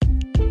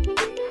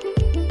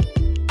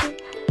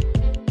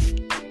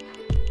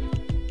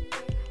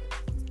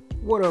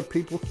What up,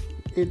 people?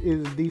 It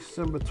is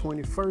December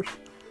 21st.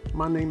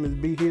 My name is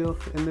B Hill,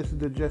 and this is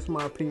the Just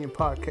My Opinion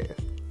podcast.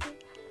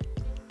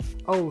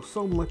 Oh,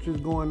 so much is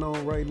going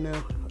on right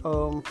now.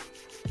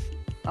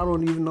 I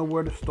don't even know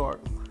where to start,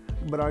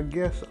 but I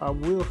guess I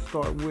will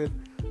start with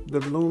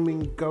the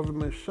looming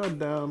government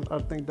shutdown. I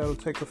think that'll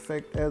take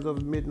effect as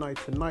of midnight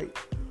tonight.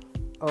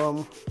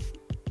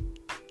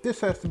 This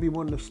has to be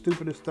one of the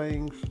stupidest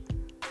things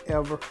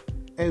ever,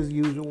 as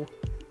usual.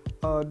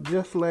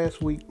 Just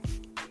last week,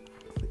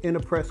 in a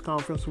press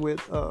conference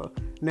with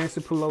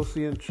Nancy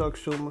Pelosi and Chuck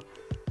Schumer,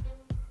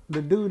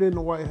 the dude in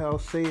the White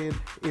House said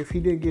if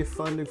he didn't get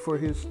funding for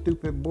his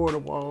stupid border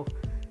wall,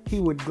 he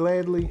would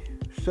gladly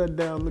shut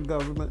down the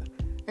government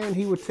and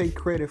he would take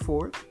credit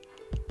for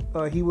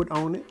it. He would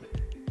own it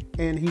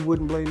and he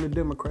wouldn't blame the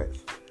Democrats.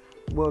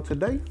 Well,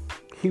 today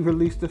he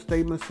released a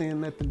statement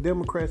saying that the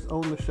Democrats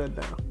own the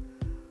shutdown.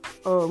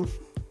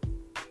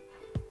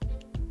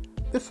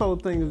 This whole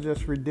thing is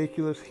just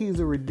ridiculous.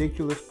 He's a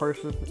ridiculous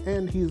person,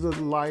 and he's a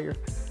liar,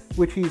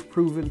 which he's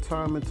proven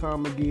time and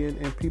time again,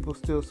 and people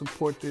still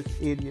support this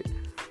idiot.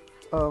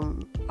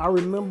 I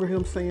remember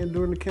him saying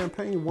during the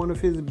campaign, one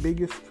of his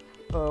biggest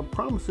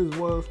promises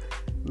was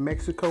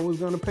Mexico was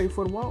going to pay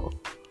for the wall.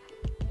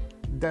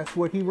 That's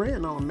what he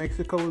ran on.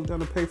 Mexico was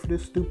going to pay for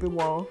this stupid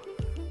wall.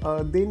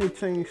 Then it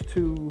changed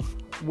to,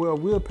 well,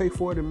 we'll pay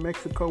for it and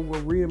Mexico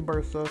will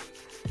reimburse us.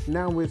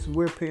 Now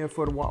we're paying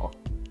for the wall.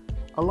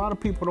 A lot of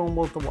people don't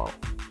want the wall.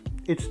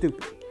 It's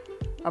stupid.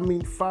 I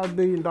mean, $5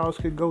 billion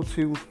could go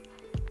to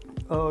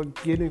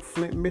getting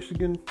Flint,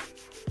 Michigan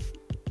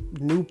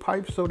new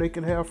pipes so they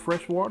can have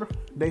fresh water.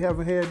 They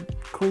haven't had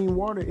clean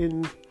water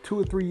in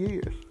 2 or 3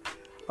 years.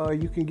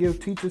 You can give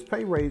teachers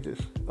pay raises.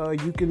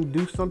 You can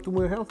do something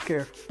with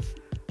healthcare.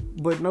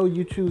 But no,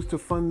 you choose to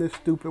fund this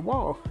stupid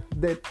wall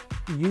that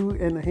you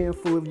and a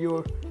handful of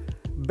your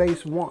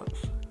base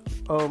wants.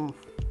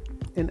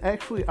 And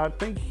actually, I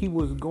think he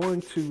was going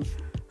to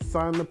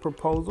sign the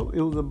proposal.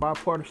 It was a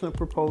bipartisan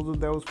proposal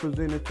that was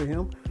presented to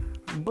him,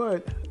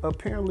 but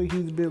apparently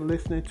he's been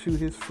listening to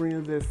his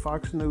friends at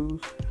Fox News,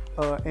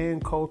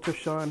 Ann Coulter,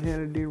 Sean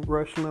Hannity,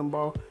 Rush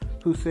Limbaugh,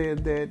 who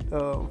said that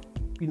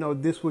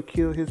this would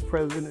kill his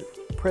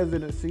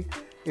presidency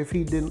if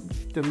he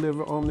didn't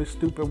deliver on this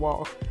stupid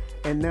wall.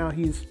 And now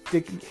he's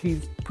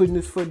putting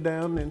his foot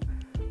down and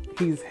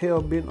he's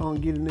hell bent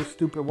on getting this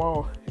stupid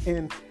wall.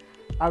 And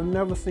I've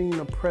never seen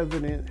a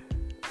president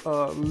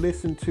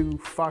listen to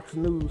Fox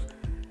News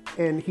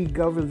and he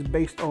governs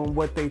based on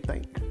what they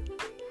think.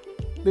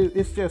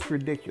 It's just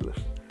ridiculous.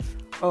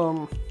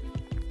 And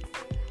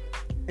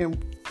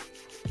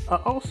I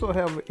also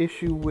have an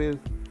issue with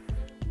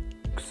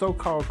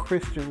so-called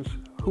Christians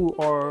who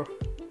are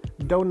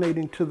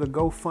donating to the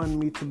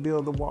GoFundMe to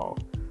build the wall.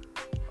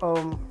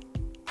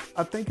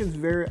 I think it's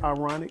very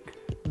ironic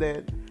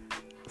that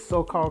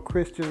so-called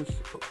Christians,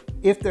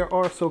 if there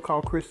are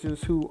so-called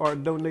Christians who are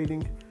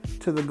donating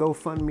to the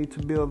GoFundMe to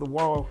build the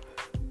wall,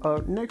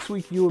 next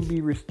week you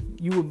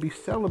will be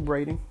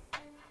celebrating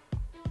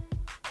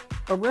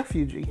a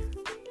refugee,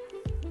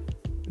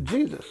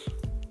 Jesus.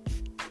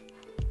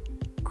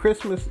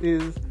 Christmas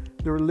is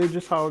the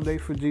religious holiday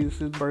for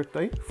Jesus'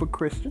 birthday for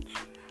Christians,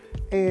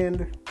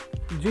 and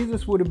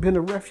Jesus would have been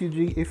a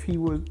refugee if he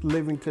was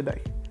living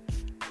today.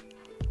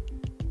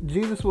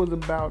 Jesus was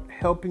about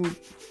helping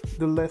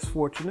the less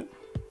fortunate,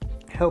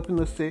 helping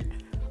the sick,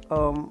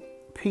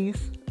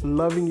 peace,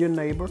 loving your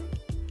neighbor.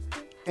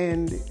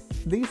 And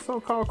these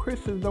so-called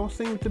Christians don't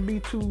seem to be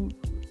too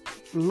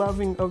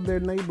loving of their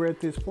neighbor at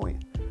this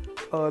point.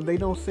 They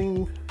don't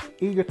seem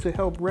eager to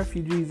help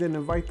refugees and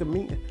invite them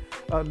in.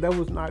 That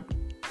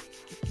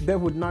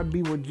would not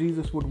be what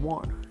Jesus would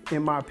want,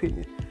 in my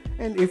opinion.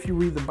 And if you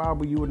read the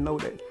Bible, you would know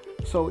that.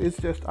 So it's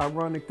just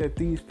ironic that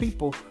these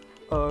people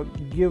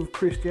give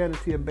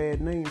Christianity a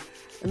bad name.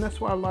 And that's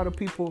why a lot of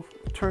people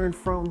turn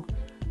from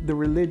the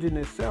religion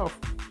itself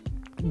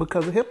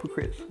because of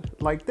hypocrites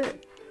like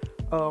that.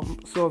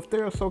 So if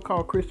there are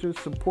so-called Christians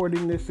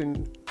supporting this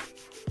and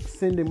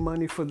sending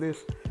money for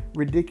this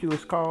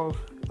ridiculous cause,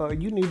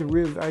 you need to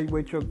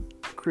reevaluate your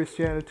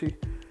Christianity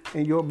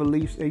and your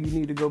beliefs, and you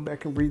need to go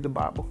back and read the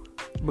Bible,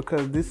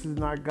 because this is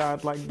not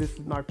God-like, this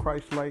is not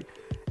Christ-like,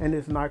 and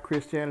it's not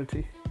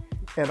Christianity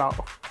at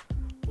all.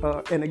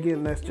 And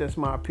again, that's just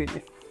my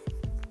opinion.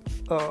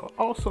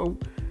 Also,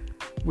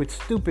 with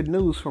stupid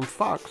news from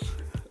Fox,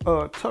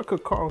 Tucker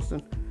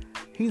Carlson,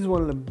 he's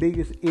one of the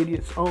biggest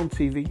idiots on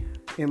TV,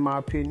 in my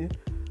opinion.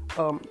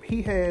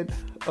 He had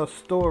a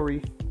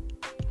story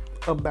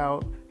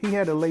about, he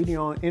had a lady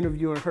on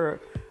interviewing her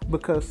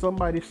because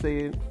somebody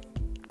said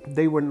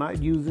they were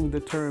not using the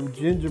term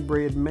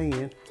gingerbread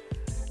man.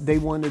 They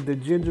wanted the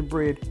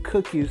gingerbread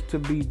cookies to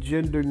be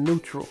gender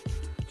neutral.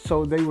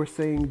 So they were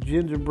saying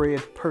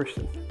gingerbread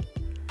person.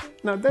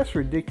 Now that's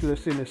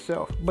ridiculous in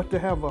itself, but to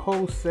have a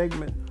whole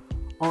segment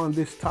on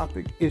this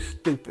topic is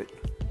stupid.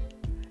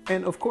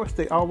 And of course,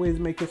 they always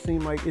make it seem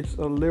like it's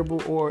a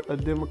liberal or a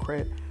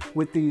Democrat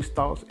with these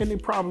thoughts, and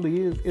it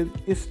probably is.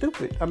 It's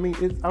stupid. I mean,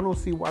 I don't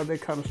see why that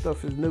kind of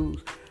stuff is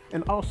news.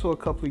 And also, a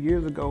couple of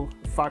years ago,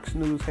 Fox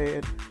News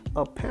had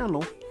a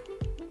panel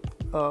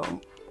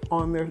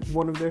on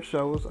one of their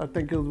shows. I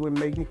think it was when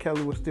Megyn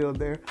Kelly was still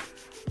there,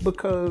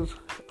 because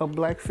a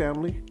black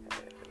family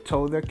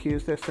told their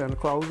kids that Santa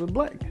Claus was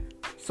black.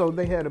 So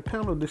they had a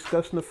panel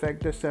discussing the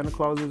fact that Santa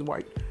Claus is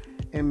white.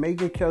 And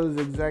Megyn Kelly's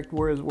exact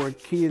words were,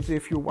 "Kids,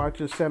 if you're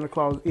watching, Santa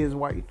Claus is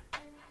white."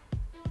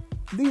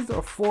 These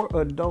are 4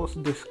 adults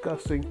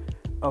discussing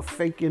a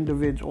fake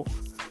individual.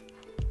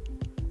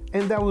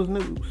 And that was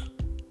news.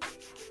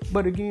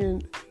 But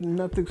again,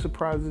 nothing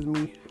surprises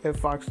me at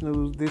Fox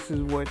News. This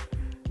is what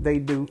they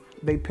do.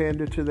 They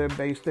pander to their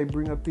base. They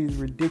bring up these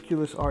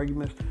ridiculous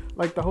arguments,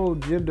 like the whole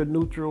gender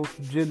neutral,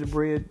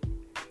 gingerbread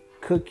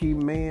cookie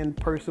man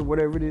person,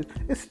 whatever it is.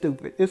 It's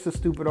stupid. It's a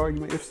stupid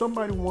argument. If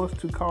somebody wants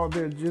to call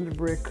their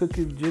gingerbread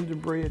cookie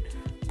gingerbread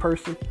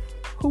person,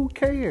 who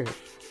cares?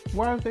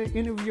 Why is that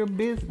any of your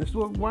business?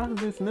 Why is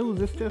this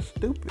news? It's just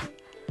stupid.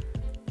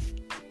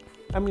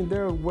 I mean,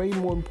 there are way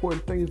more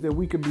important things that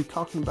we could be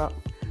talking about,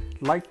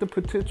 like the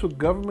potential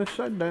government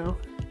shutdown,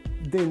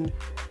 than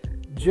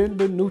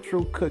gender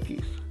neutral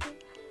cookies.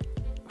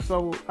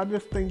 So I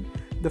just think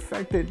the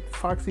fact that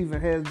Fox even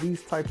has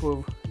these type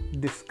of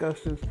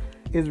discussions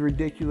is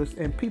ridiculous,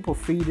 and people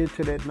feed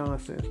into that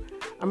nonsense.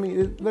 I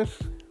mean,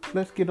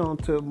 let's get on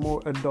to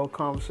more adult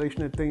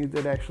conversation and things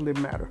that actually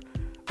matter,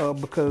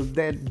 because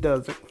that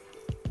doesn't.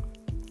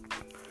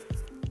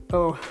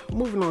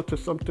 Moving on to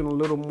something a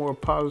little more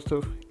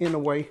positive in a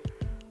way.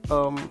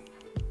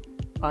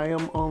 I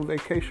am on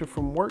vacation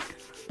from work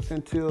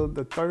until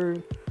the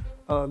 3rd.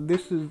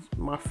 This is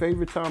my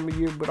favorite time of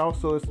year, but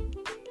also it's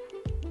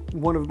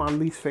one of my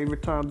least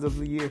favorite times of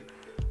the year.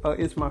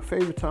 It's my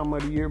favorite time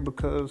of the year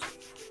because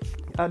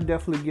I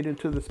definitely get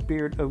into the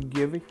spirit of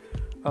giving.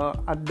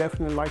 I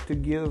definitely like to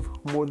give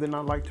more than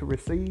I like to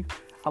receive.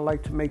 I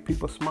like to make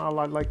people smile.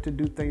 I like to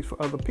do things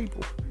for other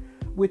people,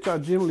 which I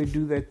generally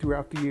do that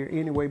throughout the year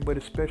anyway, but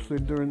especially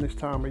during this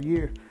time of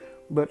year.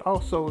 But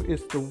also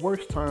it's the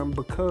worst time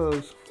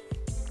because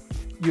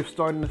you're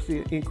starting to see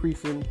an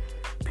increase in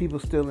people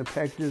stealing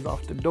packages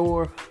off the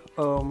door.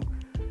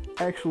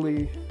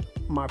 Actually,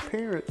 my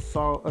parents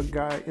saw a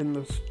guy in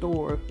the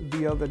store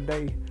the other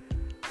day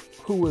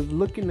who was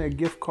looking at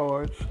gift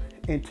cards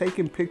and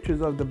taking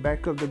pictures of the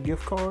back of the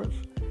gift cards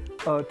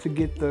to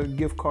get the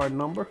gift card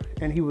number,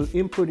 and he was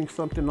inputting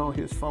something on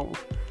his phone.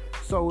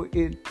 So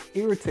it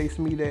irritates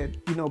me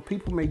that,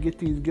 people may get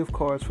these gift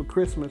cards for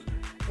Christmas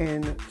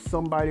and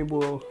somebody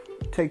will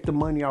take the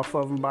money off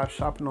of them by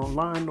shopping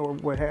online or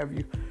what have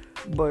you.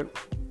 But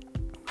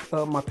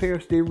my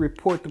parents did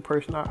report the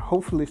person out.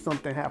 Hopefully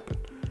something happened.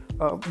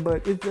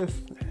 But it's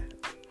just,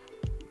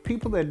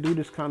 people that do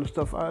this kind of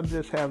stuff, I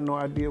just have no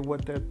idea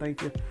what they're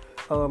thinking.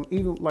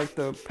 Even like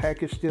the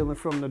package stealing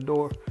from the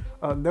door.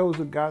 There was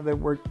a guy that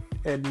worked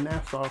at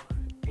Nassau.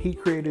 He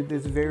created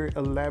this very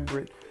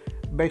elaborate,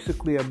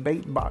 basically a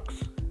bait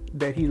box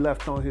that he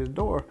left on his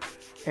door.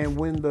 And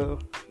when the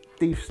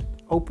thieves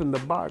opened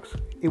the box,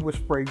 it would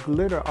spray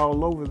glitter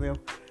all over them.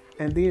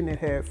 And then it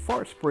had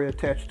fart spray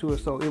attached to it,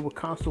 so it would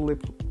constantly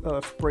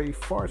spray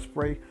fart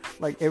spray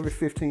like every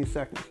 15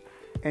 seconds.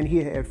 And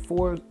he had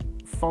 4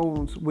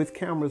 phones with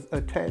cameras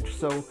attached,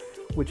 so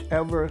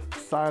whichever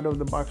side of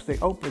the box they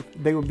opened,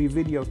 they would be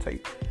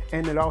videotaped.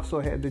 And it also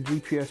had the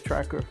GPS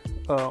tracker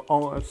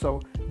on,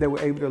 so they were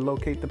able to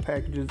locate the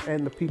packages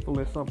and the people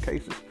in some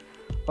cases.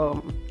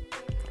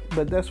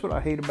 But that's what I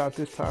hate about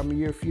this time of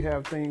year. If you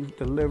have things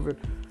delivered,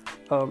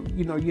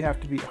 you have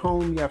to be at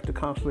home. You have to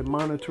constantly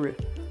monitor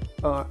it.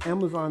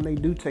 Amazon, they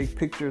do take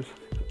pictures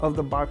of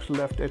the box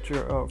left at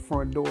your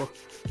front door,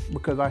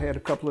 because I had a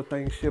couple of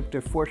things shipped.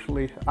 And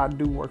fortunately, I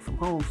do work from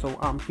home, so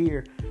I'm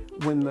here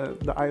when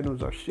the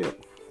items are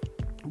shipped.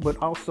 But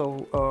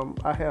also,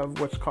 I have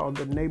what's called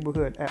the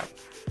neighborhood app,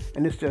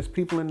 and it's just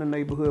people in the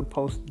neighborhood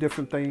post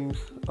different things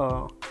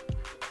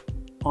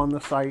on the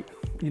site,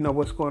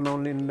 what's going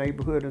on in the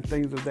neighborhood and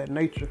things of that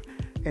nature.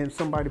 And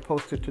somebody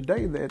posted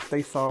today that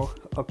they saw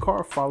a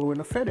car following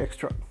a FedEx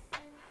truck.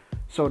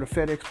 So the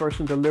FedEx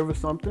person delivers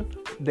something,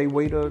 they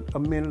wait a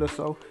minute or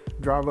so,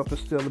 drive up and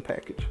steal the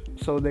package.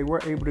 So they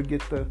were able to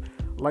get the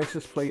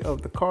license plate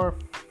of the car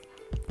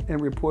and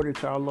report it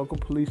to our local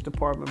police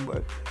department.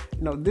 But,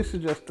 this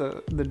is just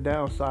the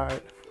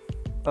downside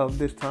of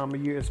this time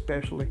of year,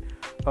 especially.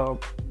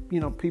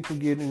 People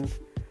getting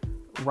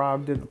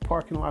robbed in the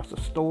parking lots of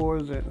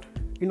stores, and,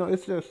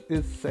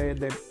 it's sad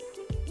that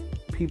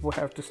people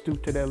have to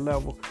stoop to that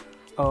level.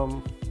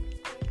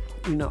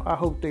 I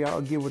hope they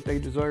all get what they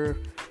deserve.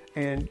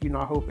 And,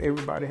 I hope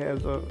everybody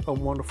has a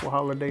wonderful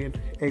holiday and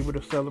able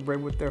to celebrate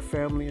with their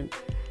family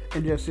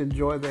and just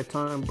enjoy their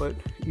time. But,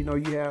 you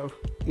have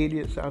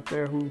idiots out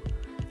there who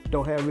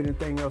don't have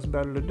anything else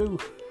better to do,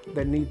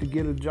 that need to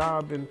get a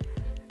job and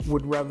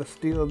would rather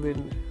steal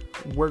than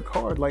work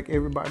hard like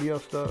everybody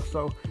else does.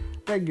 So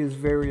that gets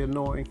very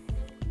annoying.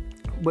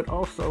 But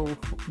also,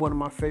 one of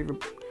my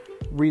favorite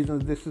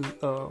reasons this is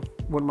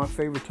one of my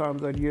favorite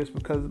times of the year is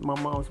because it's my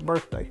mom's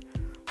birthday.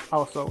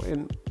 Also,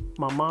 and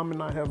my mom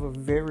and I have a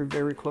very,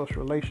 very close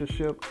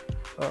relationship.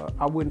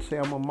 I wouldn't say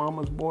I'm a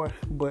mama's boy,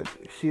 but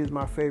she is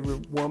my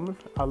favorite woman.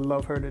 I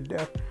love her to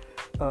death.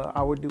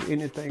 I would do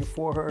anything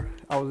for her.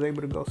 I was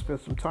able to go spend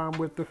some time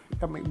with her.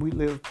 I mean, we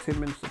live 10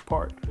 minutes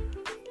apart,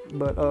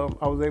 but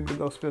I was able to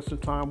go spend some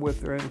time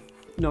with her, and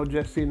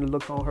just seeing the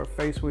look on her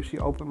face when she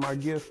opened my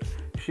gift,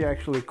 she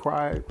actually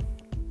cried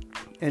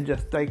and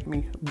just thanked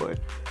me. But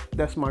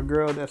that's my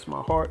girl, that's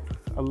my heart.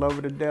 I love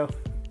her to death.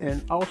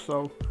 And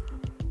also,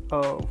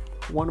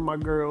 one of my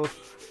girls'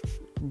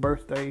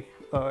 birthday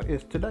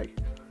is today,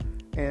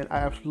 and I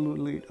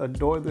absolutely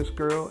adore this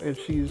girl, and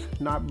she's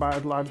not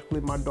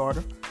biologically my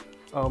daughter.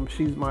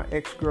 She's my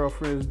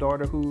ex-girlfriend's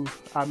daughter, who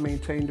I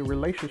maintained a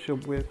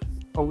relationship with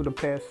over the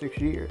past 6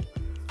 years.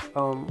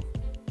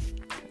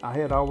 I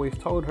had always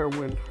told her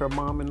when her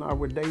mom and I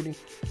were dating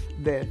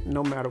that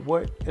no matter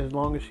what, as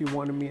long as she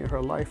wanted me in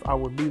her life, I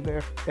would be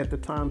there. At the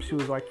time, she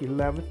was like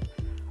 11,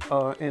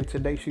 and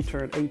today she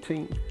turned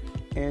 18.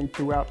 And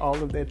throughout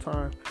all of that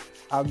time,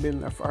 I've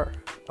been there for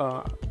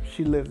her.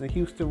 She lives in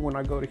Houston. When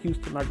I go to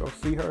Houston, I go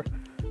see her,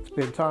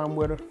 spend time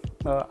with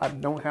her. I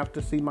don't have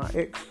to see my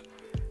ex,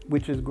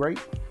 which is great,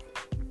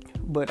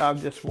 but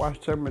I've just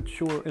watched her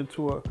mature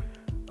into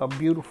a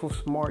beautiful,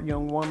 smart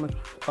young woman.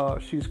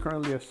 She's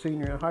currently a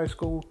senior in high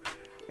school,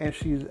 and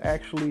she's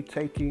actually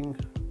taking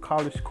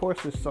college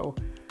courses, so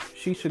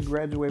she should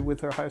graduate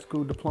with her high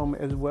school diploma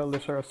as well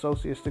as her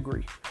associate's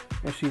degree,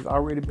 and she's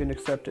already been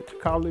accepted to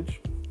college.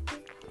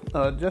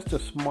 Just a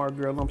smart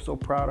girl. I'm so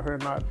proud of her,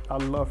 and I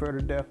love her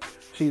to death.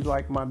 She's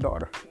like my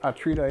daughter. I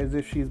treat her as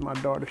if she's my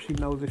daughter. She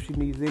knows if she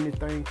needs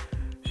anything,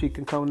 she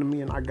can come to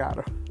me, and I got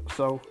her.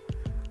 So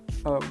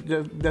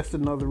that's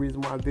another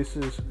reason why this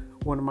is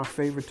one of my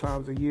favorite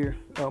times of year,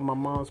 my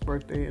mom's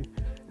birthday and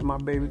my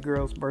baby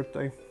girl's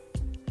birthday.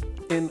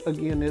 And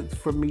again,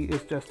 for me,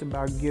 it's just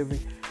about giving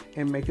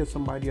and making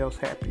somebody else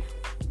happy.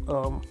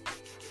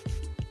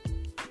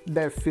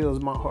 That fills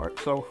my heart,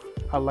 so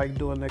I like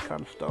doing that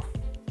kind of stuff.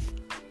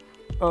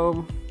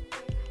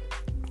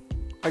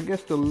 I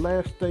guess the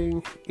last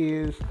thing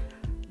is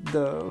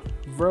the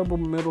verbal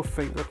middle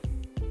finger.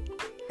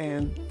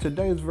 And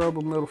today's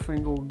verbal middle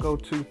finger will go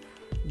to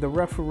the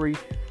referee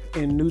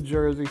in New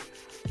Jersey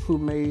who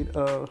made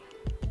a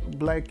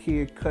black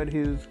kid cut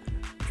his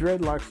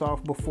dreadlocks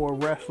off before a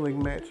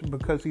wrestling match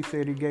because he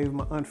said he gave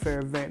him an unfair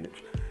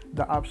advantage.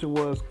 The option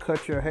was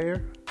cut your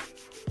hair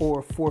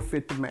or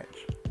forfeit the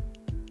match.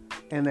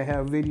 And they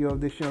have video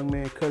of this young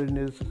man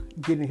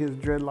getting his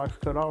dreadlocks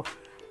cut off.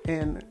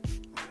 And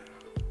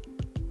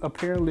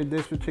apparently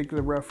this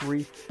particular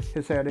referee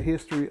has had a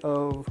history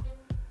of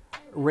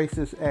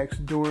racist acts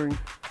during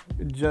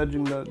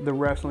judging the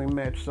wrestling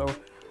match. So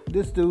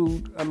this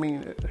dude,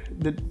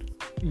 the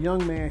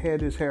young man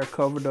had his hair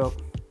covered up.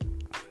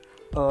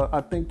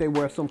 I think they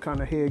wear some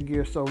kind of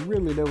headgear, so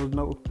really there was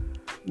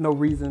no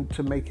reason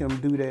to make him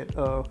do that.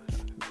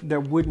 There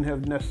wouldn't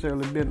have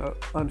necessarily been an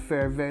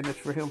unfair advantage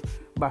for him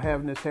by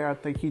having his hair. I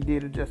think he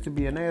did it just to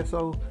be an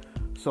asshole.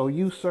 So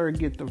you, sir,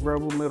 get the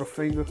verbal middle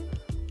finger.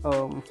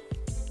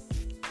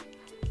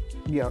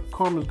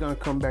 Karma's gonna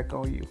come back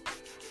on you.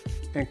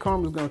 And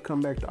karma's gonna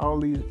come back to all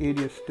these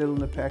idiots stealing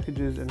the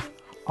packages and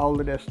all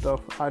of that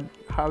stuff. I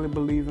highly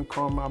believe in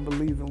karma. I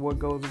believe in what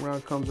goes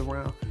around comes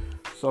around.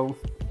 So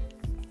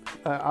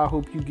I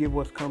hope you get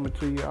what's coming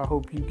to you. I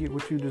hope you get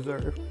what you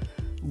deserve.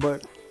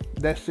 But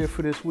that's it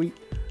for this week.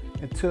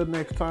 Until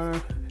next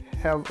time,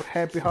 have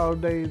happy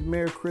holidays,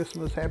 Merry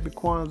Christmas, Happy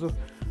Kwanzaa,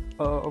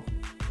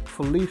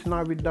 Feliz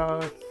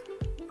Navidad,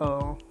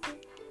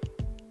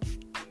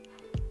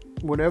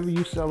 whatever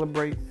you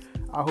celebrate.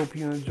 I hope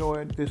you enjoy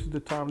it. This is the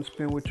time to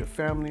spend with your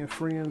family and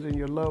friends and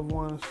your loved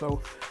ones.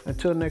 So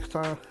until next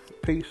time,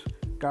 peace.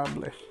 God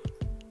bless.